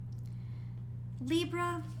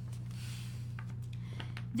Libra,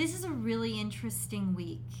 this is a really interesting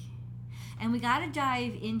week. And we got to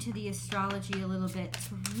dive into the astrology a little bit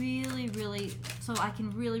to so I can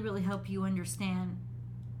really help you understand.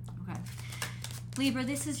 Okay. Libra,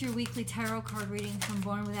 this is your weekly tarot card reading from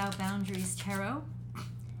Born Without Boundaries Tarot.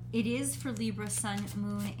 It is for Libra, Sun,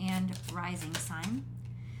 Moon, and Rising sign.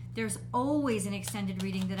 There's always an extended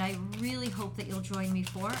reading that I really hope that you'll join me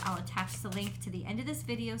for. I'll attach the link to the end of this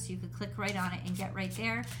video so you can click right on it and get right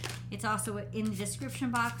there. It's also in the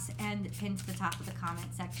description box and pinned to the top of the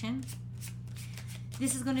comment section.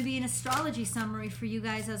 This is going to be an astrology summary for you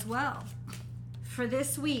guys as well for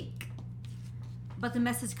this week. But the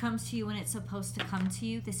message comes to you when it's supposed to come to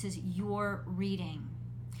you. This is your reading.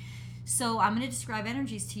 So I'm going to describe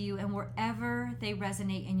energies to you, and wherever they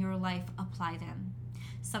resonate in your life, apply them.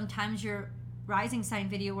 Sometimes your rising sign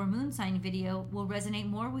video or moon sign video will resonate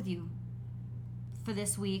more with you for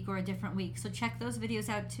this week or a different week. So check those videos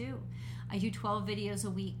out too. I do 12 videos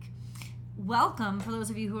a week. Welcome for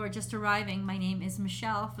those of you who are just arriving. My name is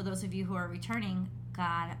Michelle. For those of you who are returning,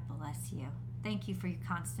 God bless you. Thank you for your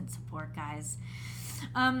constant support, guys.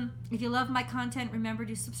 If you love my content, remember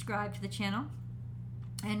to subscribe to the channel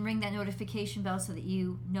and ring that notification bell so that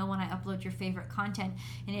you know when I upload your favorite content.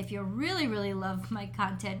 And if you really love my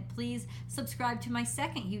content, please subscribe to my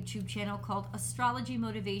second YouTube channel called Astrology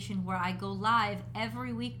Motivation, where I go live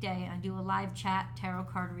every weekday and I do a live chat, tarot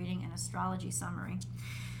card reading, and astrology summary.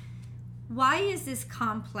 Why is this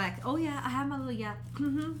complex? Oh yeah, I have my little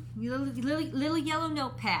yellow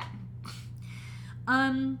notepad.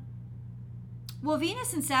 Well,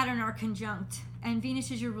 Venus and Saturn are conjunct, and Venus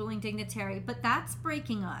is your ruling dignitary, but that's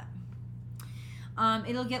breaking up.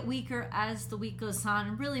 It'll get weaker as the week goes on,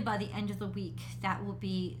 and really by the end of the week, that will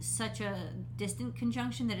be such a distant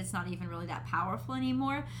conjunction that it's not even really that powerful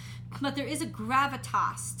anymore. But there is a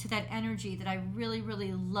gravitas to that energy that I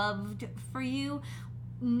really loved for you.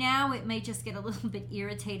 Now it may just get a little bit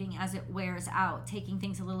irritating as it wears out, taking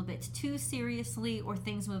things a little bit too seriously or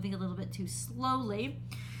things moving a little bit too slowly.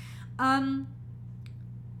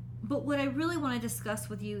 But what I really want to discuss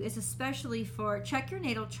with you is especially for, check your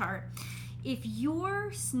natal chart. If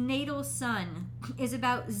your natal sun is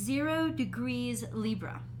about 0 degrees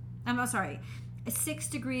Libra, 6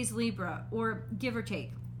 degrees Libra, or give or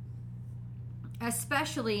take,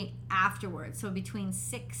 especially afterwards, so between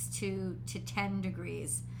 6 to 10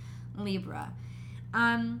 degrees Libra,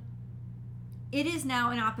 it is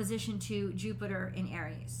now in opposition to Jupiter in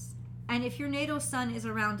Aries. And if your natal sun is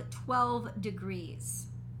around 12 degrees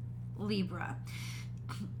Libra,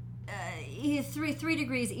 3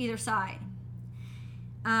 degrees either side.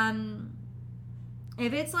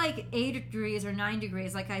 If it's like 8 degrees or 9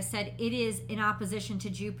 degrees, like I said, it is in opposition to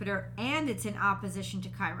Jupiter and it's in opposition to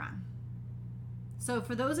Chiron. So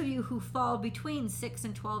for those of you who fall between 6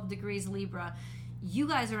 and 12 degrees Libra, you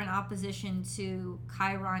guys are in opposition to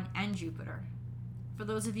Chiron and Jupiter. For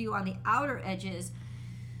those of you on the outer edges,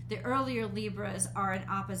 the earlier Libras are in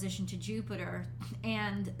opposition to Jupiter,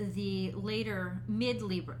 and the later mid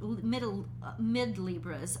Libras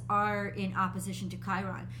are in opposition to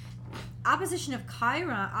Chiron. Opposition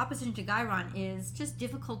to Chiron is just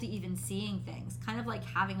difficulty even seeing things, kind of like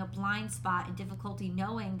having a blind spot and difficulty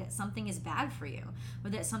knowing that something is bad for you or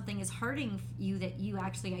that something is hurting you that you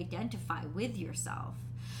actually identify with yourself.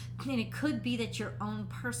 And it could be that your own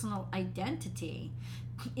personal identity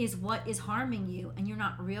is what is harming you and you're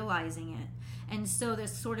not realizing it. And so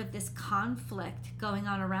there's sort of this conflict going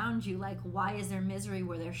on around you, like, why is there misery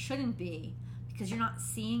where there shouldn't be? Because you're not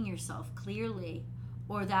seeing yourself clearly,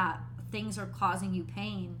 or that things are causing you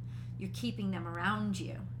pain, you're keeping them around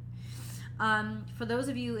you. For those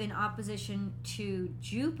of you in opposition to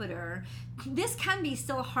Jupiter, this can be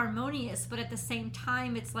still harmonious, but at the same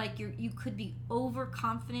time, it's like you could be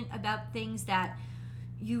overconfident about things that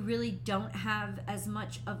you really don't have as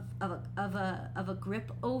much of a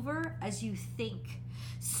grip over as you think.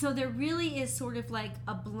 So there really is sort of like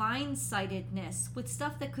a blindsidedness with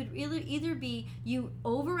stuff that could either be you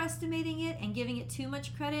overestimating it and giving it too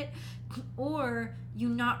much credit, or you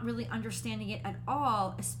not really understanding it at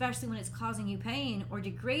all, especially when it's causing you pain or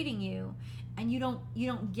degrading you, and you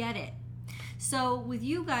don't get it. So with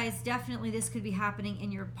you guys, definitely this could be happening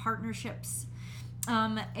in your partnerships.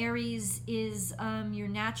 Aries is your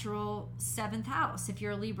natural 7th house. If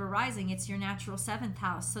you're a Libra rising, it's your natural 7th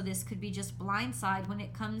house. So this could be just blindside when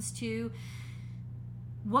it comes to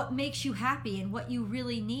what makes you happy and what you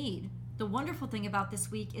really need. The wonderful thing about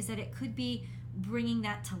this week is that it could be bringing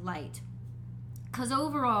that to light. Because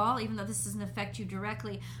overall, even though this doesn't affect you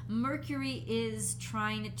directly, Mercury is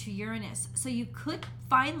trine to Uranus. So you could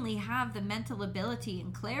finally have the mental ability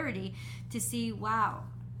and clarity to see, wow,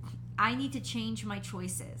 I need to change my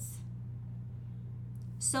choices.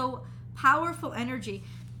 So powerful energy.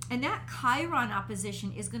 And that Chiron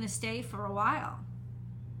opposition is going to stay for a while.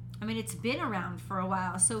 I mean, it's been around for a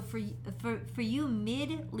while. So for you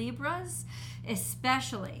mid-Libras,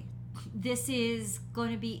 especially, this is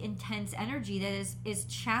going to be intense energy that is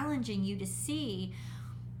challenging you to see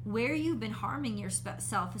where you've been harming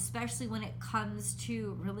yourself, especially when it comes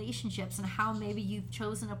to relationships and how maybe you've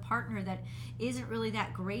chosen a partner that isn't really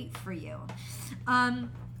that great for you.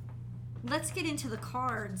 Let's get into the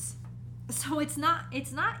cards. So it's not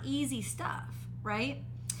easy stuff, right?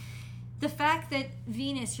 The fact that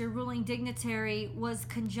Venus, your ruling dignitary, was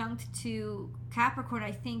conjunct to Capricorn,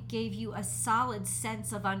 I think gave you a solid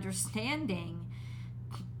sense of understanding,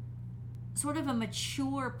 sort of a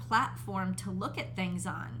mature platform to look at things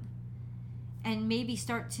on, and maybe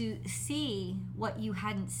start to see what you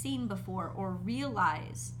hadn't seen before, or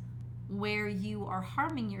realize where you are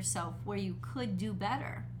harming yourself, where you could do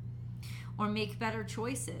better or make better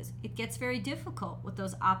choices. It gets very difficult with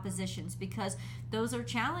those oppositions because those are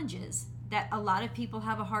challenges that a lot of people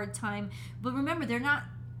have a hard time. But remember, they're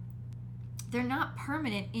not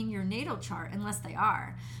permanent in your natal chart unless they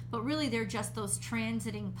are. But really, they're just those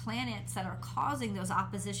transiting planets that are causing those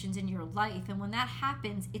oppositions in your life. And when that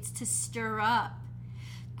happens, it's to stir up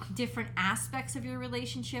different aspects of your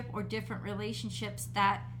relationship or different relationships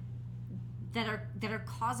that are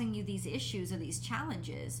causing you these issues or these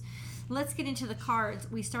challenges. Let's get into the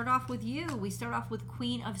cards. We start off with you. We start off with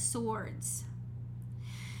Queen of Swords,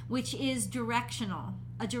 which is directional,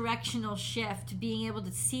 a directional shift, being able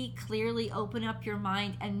to see clearly, open up your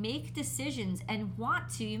mind, and make decisions, and want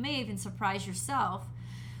to, you may even surprise yourself,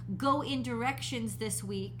 go in directions this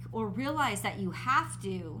week, or realize that you have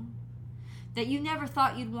to, that you never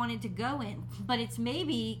thought you'd wanted to go in, but it's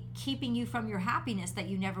maybe keeping you from your happiness that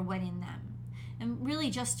you never went in them. And really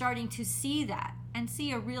just starting to see that and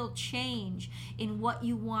see a real change in what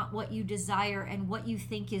you want, what you desire, and what you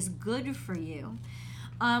think is good for you.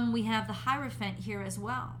 We have the Hierophant here as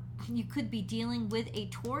well. You could be dealing with a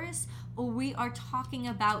Taurus, or we are talking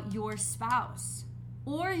about your spouse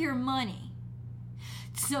or your money.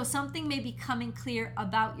 So something may be coming clear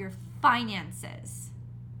about your finances.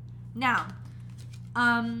 Now,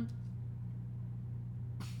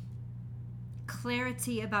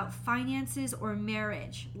 clarity about finances or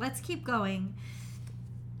marriage. Let's keep going.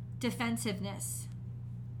 Defensiveness.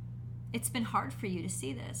 It's been hard for you to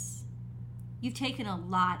see this. You've taken a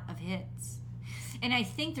lot of hits. And I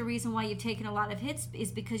think the reason why you've taken a lot of hits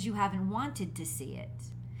is because you haven't wanted to see it.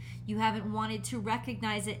 You haven't wanted to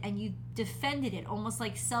recognize it, and you defended it, almost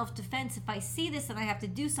like self-defense. If I see this, then I have to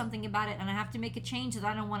do something about it, and I have to make a change that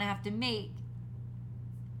I don't want to have to make.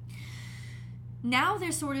 Now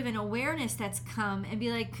there's sort of an awareness that's come, and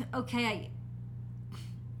be like, okay,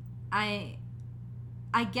 I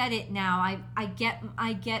get it now. I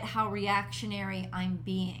get how reactionary I'm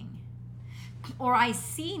being. Or I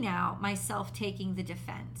see now myself taking the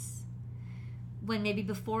defense, when maybe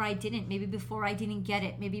before I didn't, maybe before I didn't get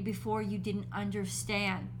it, maybe before you didn't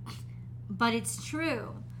understand. But it's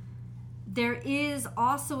true. There is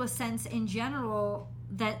also a sense in general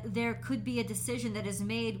that there could be a decision that is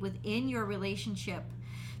made within your relationship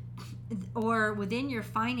or within your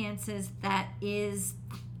finances that is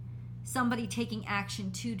somebody taking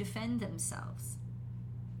action to defend themselves,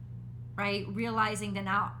 right? Realizing that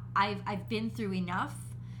now I've been through enough.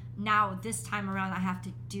 Now this time around I have to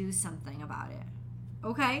do something about it.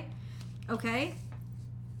 Okay?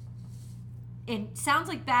 It sounds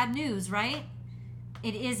like bad news, right?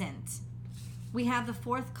 It isn't. We have the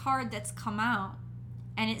fourth card that's come out,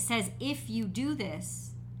 and it says, if you do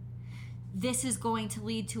this, this is going to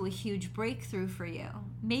lead to a huge breakthrough for you.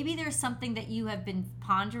 Maybe there's something that you have been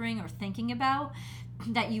pondering or thinking about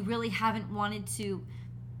that you really haven't wanted to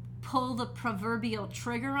pull the proverbial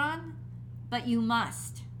trigger on, but you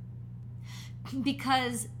must.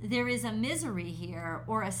 Because there is a misery here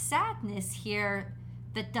or a sadness here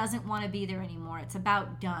that doesn't want to be there anymore. It's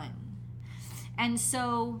about done. And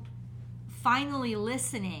so finally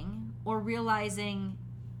listening or realizing,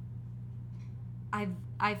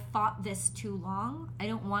 I've fought this too long. I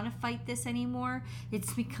don't want to fight this anymore.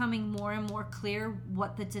 It's becoming more and more clear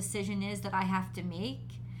what the decision is that I have to make.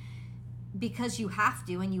 Because you have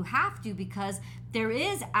to, and you have to because there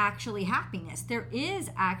is actually happiness. There is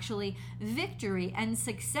actually victory and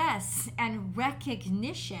success and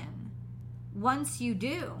recognition once you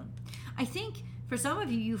do. I think for some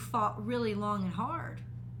of you, you fought really long and hard.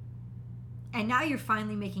 And now you're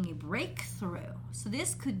finally making a breakthrough. So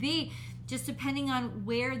this could be, just depending on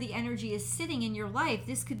where the energy is sitting in your life,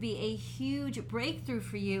 this could be a huge breakthrough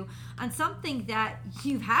for you on something that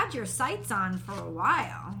you've had your sights on for a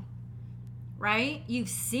while, right? You've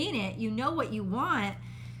seen it, you know what you want,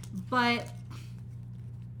 but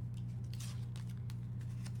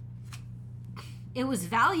it was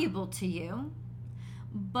valuable to you,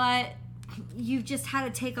 but you've just had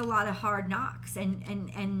to take a lot of hard knocks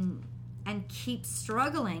and keep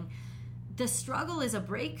struggling. The struggle is a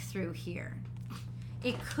breakthrough here.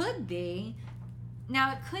 It could be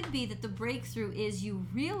that the breakthrough is you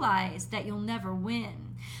realize that you'll never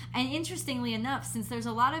win. And interestingly enough, since there's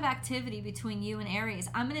a lot of activity between you and Aries,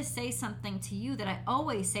 I'm going to say something to you that I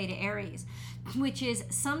always say to Aries, which is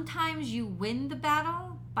sometimes you win the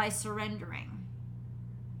battle by surrendering.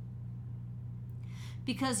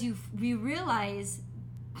 Because you realize,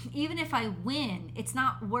 even if I win, it's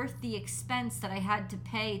not worth the expense that I had to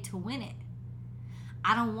pay to win it.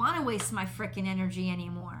 I don't want to waste my freaking energy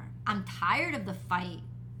anymore. I'm tired of the fight.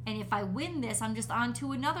 And if I win this, I'm just on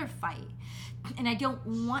to another fight. And I don't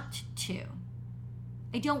want to.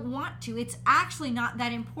 I don't want to. It's actually not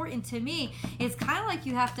that important to me. It's kind of like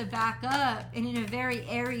you have to back up and in a very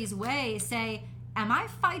Aries way say, am I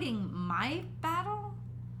fighting my battle?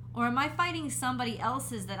 Or am I fighting somebody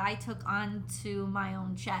else's that I took onto my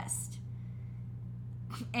own chest?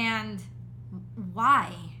 And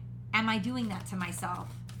why am I doing that to myself?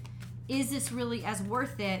 Is this really as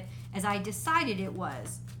worth it as I decided it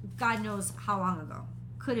was? God knows how long ago.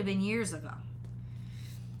 Could have been years ago.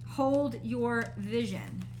 Hold your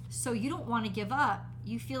vision. So you don't want to give up.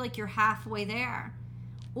 You feel like you're halfway there.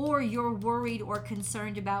 Or you're worried or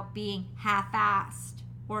concerned about being half-assed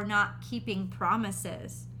or not keeping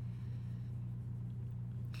promises.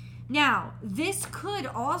 Now, this could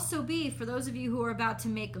also be, for those of you who are about to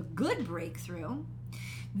make a good breakthrough,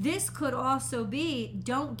 this could also be,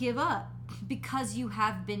 don't give up because you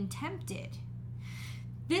have been tempted.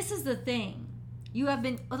 This is the thing. You have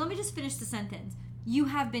been, let me just finish the sentence. You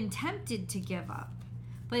have been tempted to give up,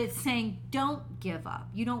 but it's saying don't give up.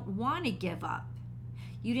 You don't want to give up.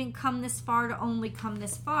 You didn't come this far to only come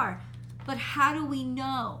this far. But how do we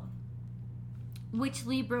know which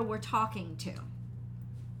Libra we're talking to?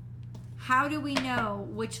 How do we know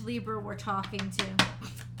which Libra we're talking to?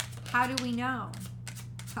 How do we know?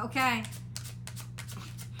 Okay.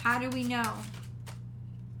 How do we know?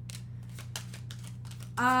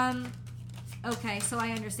 Okay, so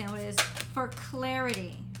I understand what it is. For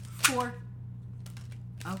clarity.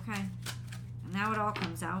 Okay. And now it all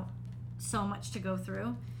comes out. So much to go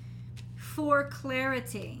through. For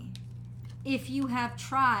clarity. If you have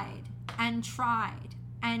tried and tried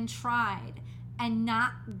and tried and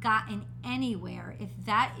not gotten anywhere, if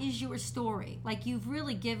that is your story, like you've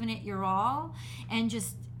really given it your all and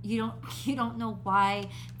just you don't know why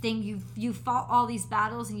you fought all these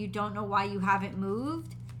battles and you don't know why you haven't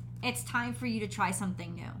moved, it's time for you to try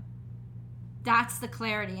something new. That's the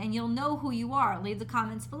clarity. And you'll know who you are. Leave the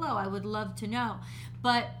comments below. I would love to know.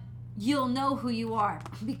 But you'll know who you are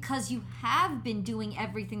because you have been doing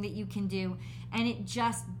everything that you can do and it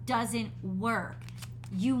just doesn't work.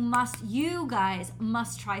 You guys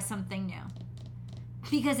must try something new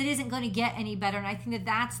because it isn't going to get any better. And I think that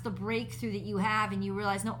that's the breakthrough that you have, and you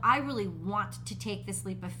realize, no, I really want to take this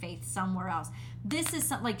leap of faith somewhere else. This is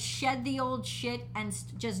something like shed the old shit and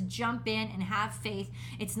just jump in and have faith.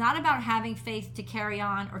 It's not about having faith to carry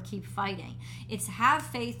on or keep fighting. It's have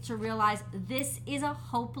faith to realize this is a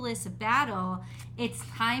hopeless battle. It's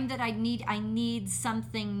time that I need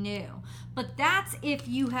something new. But that's if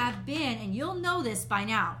you have been, and you'll know this by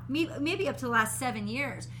now, maybe up to the last 7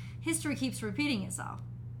 years, history keeps repeating itself.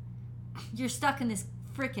 You're stuck in this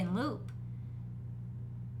freaking loop.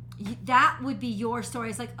 That would be your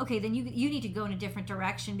story. It's like, okay, then you need to go in a different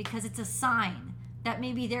direction because it's a sign that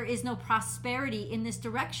maybe there is no prosperity in this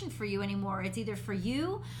direction for you anymore. It's either for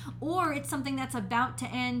you or it's something that's about to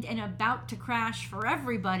end and about to crash for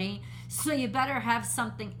everybody. So you better have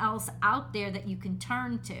something else out there that you can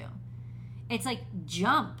turn to. It's like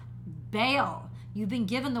jump, bail. You've been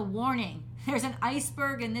given the warning. There's an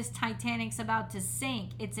iceberg and this Titanic's about to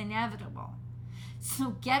sink. It's inevitable.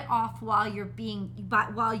 So get off while you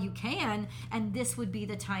can, and this would be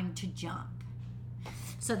the time to jump.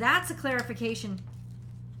 So that's a clarification.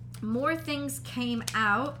 More things came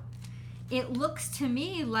out. It looks to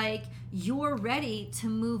me like you're ready to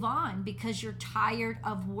move on because you're tired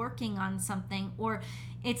of working on something, or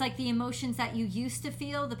it's like the emotions that you used to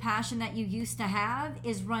feel, the passion that you used to have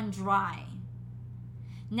is run dry.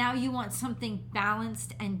 Now you want something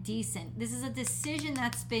balanced and decent. This is a decision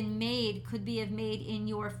that's been made, could be made in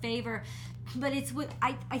your favor, but it's what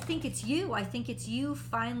I think it's you. I think it's you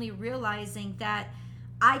finally realizing that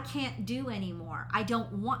I can't do anymore. I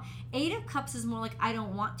don't want. 8 of Cups is more like I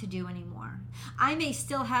don't want to do anymore. I may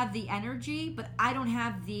still have the energy, but I don't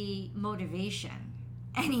have the motivation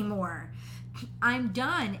anymore. I'm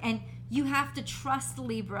done. And you have to trust,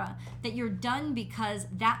 Libra, that you're done, because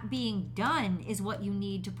that being done is what you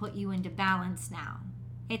need to put you into balance now.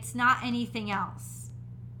 It's not anything else.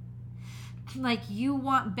 Like, you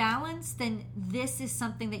want balance, then this is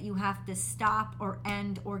something that you have to stop or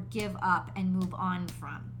end or give up and move on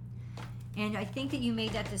from. And I think that you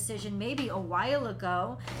made that decision maybe a while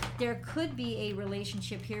ago. There could be a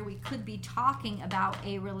relationship here. We could be talking about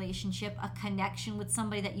a relationship, a connection with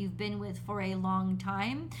somebody that you've been with for a long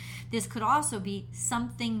time. This could also be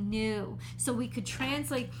something new. So we could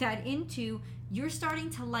translate that into you're starting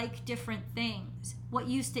to like different things. What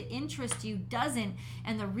used to interest you doesn't.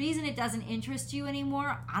 And the reason it doesn't interest you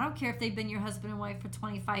anymore, I don't care if they've been your husband and wife for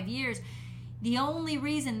 25 years. The only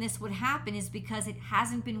reason this would happen is because it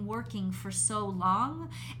hasn't been working for so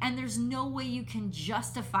long, and there's no way you can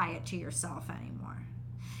justify it to yourself anymore.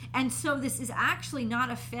 And so this is actually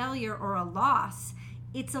not a failure or a loss.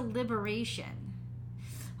 It's a liberation.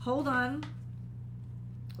 Hold on.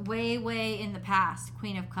 Way in the past,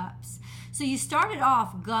 Queen of Cups. So you started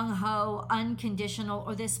off gung-ho, unconditional,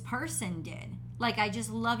 or this person did. Like, I just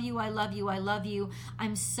love you, I love you, I love you.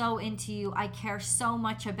 I'm so into you. I care so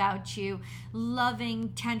much about you.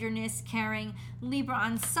 Loving, tenderness, caring. Libra,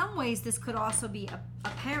 on some ways, this could also be a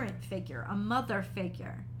parent figure, a mother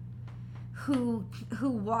figure who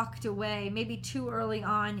walked away maybe too early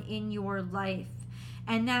on in your life.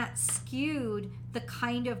 And that skewed the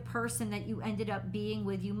kind of person that you ended up being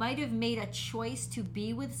with. You might have made a choice to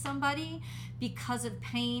be with somebody because of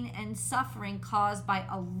pain and suffering caused by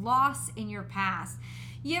a loss in your past.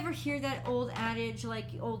 You ever hear that old adage, like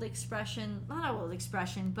old expression, not an old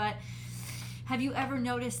expression, but have you ever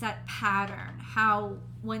noticed that pattern? How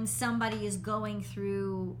when somebody is going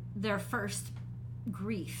through their first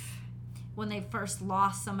grief, when they first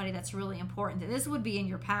lost somebody that's really important, this would be in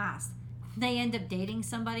your past, they end up dating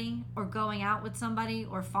somebody or going out with somebody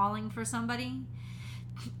or falling for somebody.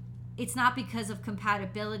 It's not because of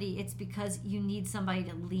compatibility. It's because you need somebody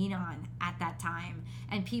to lean on at that time.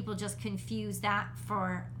 And people just confuse that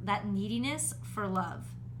for that neediness for love.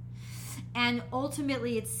 And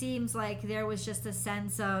ultimately, it seems like there was just a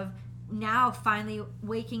sense of now finally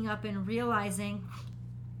waking up and realizing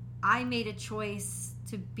I made a choice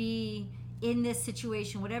to be in this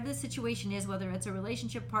situation, whatever the situation is, whether it's a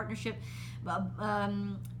relationship, partnership,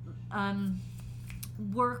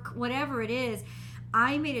 work, whatever it is,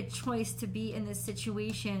 I made a choice to be in this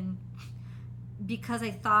situation because I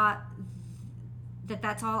thought that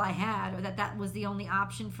that's all I had, or that was the only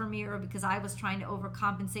option for me, or because I was trying to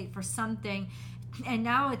overcompensate for something. And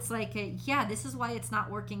now it's like, this is why it's not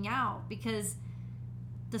working out, because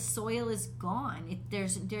the soil is gone.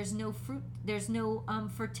 There's no fruit. There's no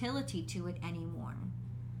fertility to it anymore.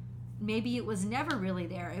 Maybe it was never really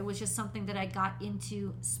there. It was just something that I got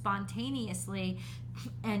into spontaneously,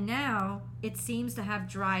 and now it seems to have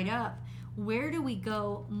dried up. Where do we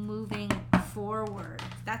go moving forward?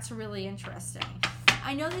 That's really interesting.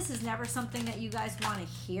 I know this is never something that you guys want to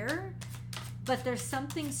hear, but there's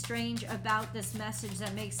something strange about this message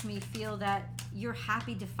that makes me feel that you're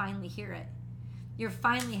happy to finally hear it. You're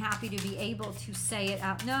finally happy to be able to say it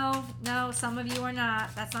out. No, some of you are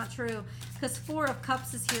not. That's not true. Because 4 of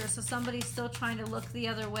Cups is here, so somebody's still trying to look the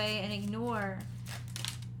other way and ignore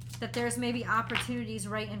that there's maybe opportunities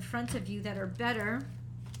right in front of you that are better.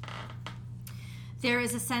 There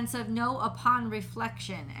is a sense of no upon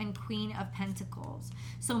reflection, and Queen of Pentacles.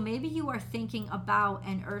 So maybe you are thinking about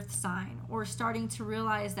an earth sign, or starting to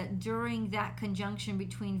realize that during that conjunction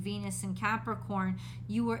between Venus and Capricorn,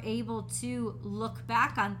 you were able to look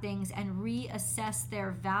back on things and reassess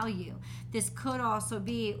their value. This could also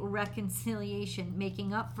be reconciliation,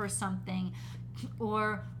 making up for something,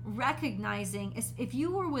 or recognizing. If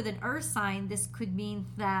you were with an earth sign, this could mean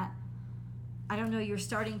that, I don't know, you're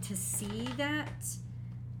starting to see that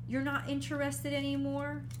you're not interested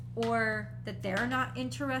anymore, or that they're not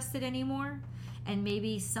interested anymore. And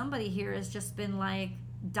maybe somebody here has just been like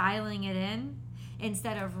dialing it in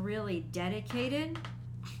instead of really dedicated.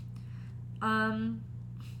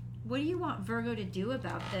 What do you want Virgo to do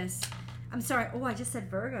about this? I'm sorry. Oh, I just said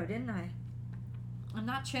Virgo, didn't I? I'm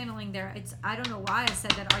not channeling there. I don't know why I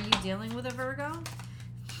said that. Are you dealing with a Virgo?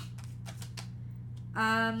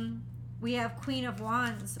 We have Queen of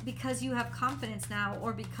Wands, because you have confidence now,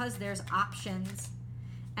 or because there's options.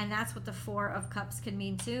 And that's what the Four of Cups can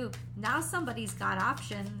mean too. Now somebody's got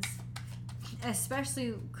options,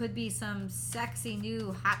 especially could be some sexy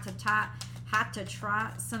new hot to try,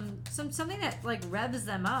 something that like revs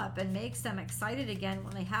them up and makes them excited again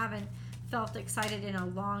when they haven't felt excited in a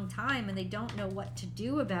long time and they don't know what to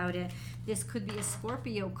do about it. This could be a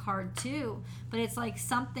Scorpio card too, but it's like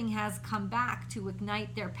something has come back to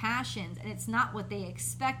ignite their passions, and it's not what they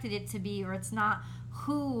expected it to be, or it's not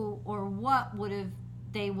who or what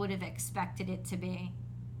they would have expected it to be.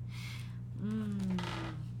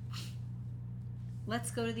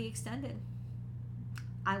 Let's go to the extended.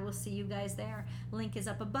 I will see you guys there. Link is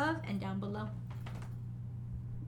up above and down below.